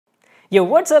Yo,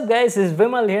 what's up guys, this is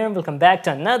Vimal here and welcome back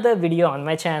to another video on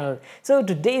my channel. So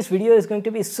today's video is going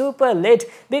to be super lit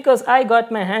because I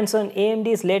got my hands on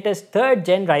AMD's latest 3rd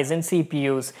gen Ryzen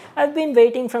CPUs. I've been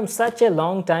waiting from such a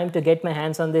long time to get my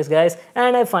hands on these guys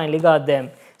and I finally got them.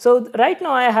 So right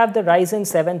now I have the Ryzen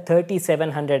 7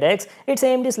 3700X. It's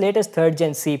AMD's latest 3rd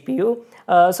gen CPU.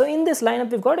 So in this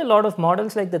lineup we've got a lot of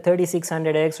models like the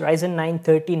 3600X, Ryzen 9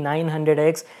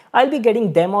 3900X. I'll be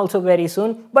getting them also very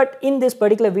soon, but in this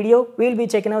particular video we'll be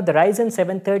checking out the Ryzen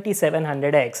 7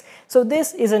 3700X. So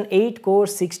this is an 8-core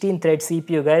 16-thread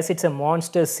CPU guys. It's a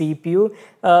monster CPU.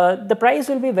 The price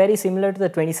will be very similar to the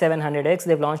 2700X.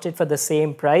 They've launched it for the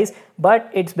same price, but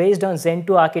it's based on Zen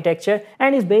 2 architecture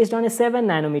and is based on a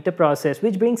 7nm process,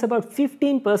 which brings about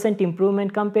 15%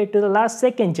 improvement compared to the last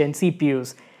 2nd gen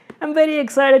CPUs. I'm very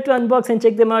excited to unbox and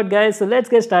check them out guys, so let's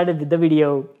get started with the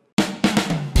video.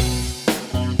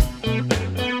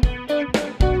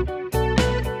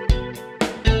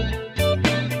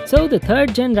 So the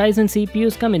 3rd gen Ryzen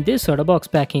CPUs come in this sort of box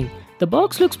packing. The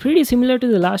box looks pretty similar to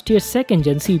the last year's 2nd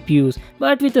gen CPUs,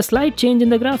 but with a slight change in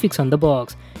the graphics on the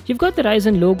box. You've got the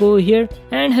Ryzen logo here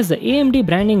and has the AMD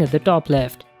branding at the top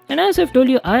left. And as I've told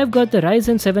you, I've got the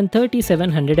Ryzen 7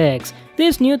 3700X.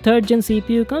 This new 3rd gen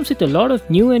CPU comes with a lot of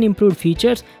new and improved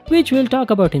features which we'll talk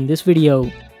about in this video.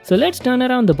 So let's turn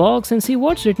around the box and see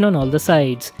what's written on all the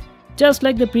sides. Just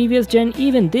like the previous gen,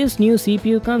 even this new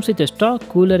CPU comes with a stock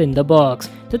cooler in the box.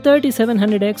 The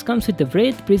 3700X comes with the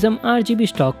Wraith Prism RGB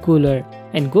stock cooler.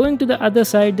 And going to the other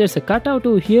side, there's a cutout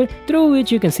over here through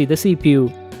which you can see the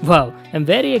CPU. Wow, I'm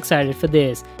very excited for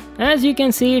this. As you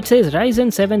can see, it says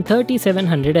Ryzen 7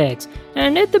 3700X,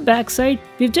 and at the back side,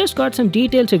 we've just got some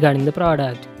details regarding the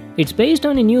product. It's based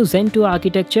on a new Zen 2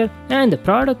 architecture and the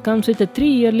product comes with a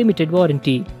 3-year limited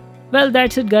warranty. Well,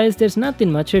 that's it guys, there's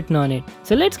nothing much written on it.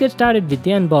 So let's get started with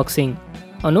the unboxing.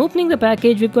 On opening the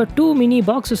package, we've got 2 mini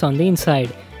boxes on the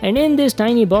inside. And in this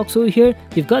tiny box over here,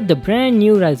 we've got the brand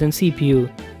new Ryzen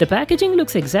CPU. The packaging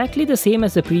looks exactly the same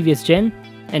as the previous gen.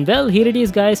 And well, here it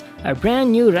is guys, our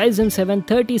brand new Ryzen 7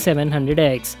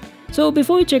 3700X. So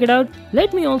before you check it out,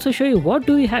 let me also show you what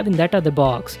do we have in that other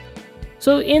box.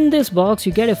 So in this box,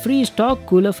 you get a free stock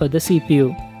cooler for the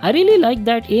CPU. I really like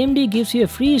that AMD gives you a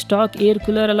free stock air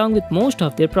cooler along with most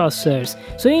of their processors.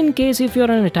 So in case if you're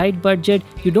on a tight budget,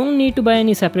 you don't need to buy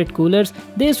any separate coolers,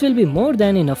 this will be more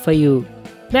than enough for you.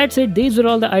 That's it, these are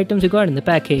all the items you got in the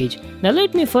package. Now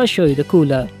let me first show you the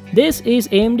cooler. This is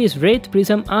AMD's Wraith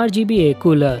Prism RGB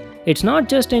cooler. It's not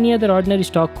just any other ordinary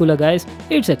stock cooler guys,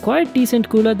 it's a quite decent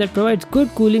cooler that provides good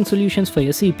cooling solutions for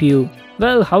your CPU.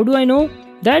 Well, how do I know?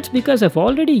 That's because I've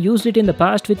already used it in the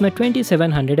past with my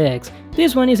 2700X.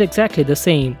 This one is exactly the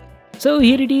same. So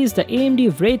here it is, the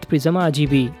AMD Wraith Prism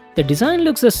RGB. The design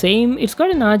looks the same, it's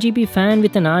got an RGB fan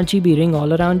with an RGB ring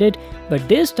all around it, but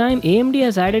this time AMD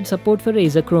has added support for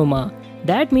Razer Chroma.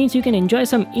 That means you can enjoy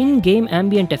some in-game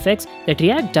ambient effects that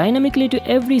react dynamically to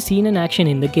every scene and action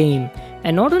in the game.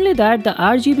 And not only that, the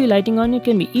RGB lighting on it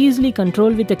can be easily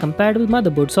controlled with the compatible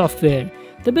motherboard software.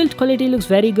 The build quality looks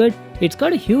very good. It's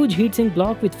got a huge heatsink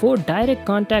block with 4 direct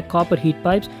contact copper heat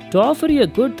pipes to offer you a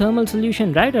good thermal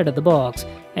solution right out of the box.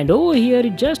 And over here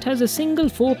it just has a single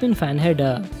 4-pin fan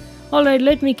header. Alright,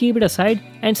 let me keep it aside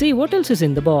and see what else is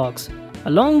in the box.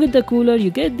 Along with the cooler,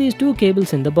 you get these 2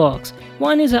 cables in the box.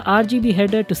 One is a RGB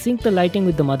header to sync the lighting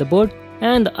with the motherboard,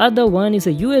 and the other one is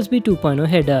a USB 2.0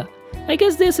 header. I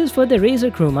guess this is for the Razer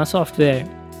Chroma software.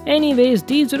 Anyways,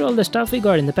 these are all the stuff we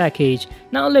got in the package.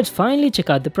 Now let's finally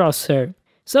check out the processor.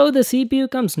 So the CPU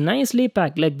comes nicely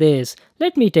packed like this.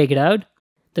 Let me take it out.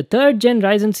 The 3rd gen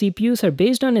Ryzen CPUs are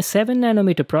based on a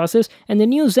 7nm process and the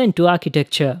new Zen 2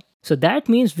 architecture. So that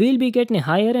means we'll be getting a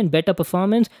higher and better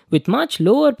performance with much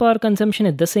lower power consumption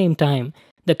at the same time.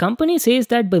 The company says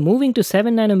that by moving to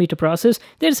 7nm process,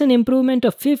 there's an improvement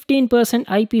of 15%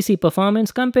 IPC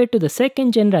performance compared to the 2nd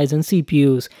gen Ryzen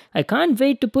CPUs. I can't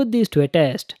wait to put these to a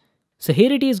test. So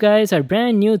here it is guys, our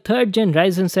brand new 3rd gen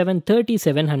Ryzen 7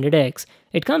 3700X.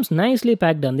 It comes nicely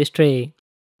packed on this tray.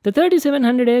 The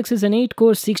 3700X is an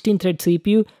 8-core 16-thread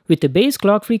CPU with a base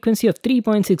clock frequency of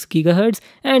 3.6 GHz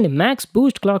and a max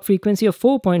boost clock frequency of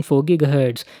 4.4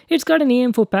 GHz. It's got an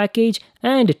AM4 package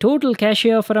and a total cache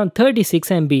of around 36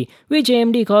 MB, which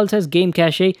AMD calls as game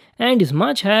cache and is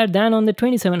much higher than on the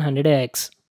 2700X.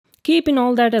 Keeping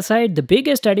all that aside, the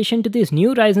biggest addition to this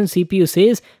new Ryzen CPUs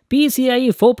is PCIe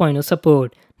 4.0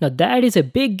 support. Now that is a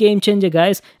big game changer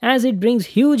guys, as it brings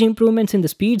huge improvements in the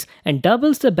speeds and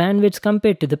doubles the bandwidth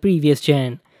compared to the previous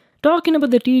gen. Talking about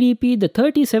the TDP, the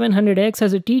 3700X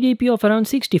has a TDP of around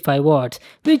 65 watts,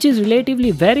 which is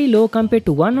relatively very low compared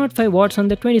to 105 watts on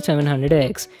the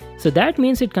 2700X. So that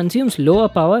means it consumes lower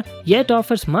power yet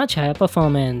offers much higher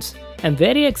performance. I'm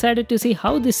very excited to see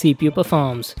how this CPU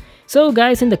performs. So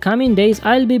guys, in the coming days,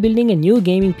 I'll be building a new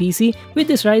gaming PC with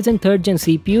this Ryzen 3rd gen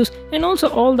CPUs and also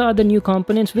all the other new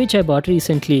components which I bought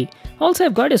recently. Also,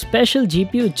 I've got a special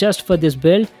GPU just for this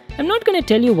build. I'm not gonna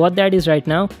tell you what that is right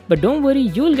now, but don't worry,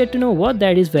 you'll get to know what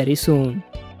that is very soon.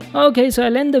 Okay, so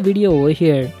I'll end the video over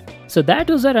here. So that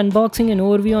was our unboxing and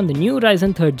overview on the new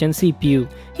Ryzen 3rd gen CPU.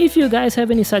 If you guys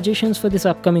have any suggestions for this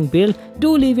upcoming build,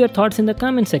 do leave your thoughts in the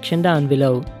comment section down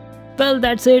below. Well,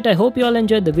 that's it. I hope you all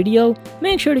enjoyed the video.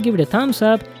 Make sure to give it a thumbs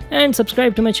up and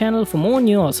subscribe to my channel for more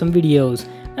new awesome videos.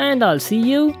 And I'll see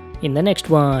you in the next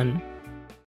one.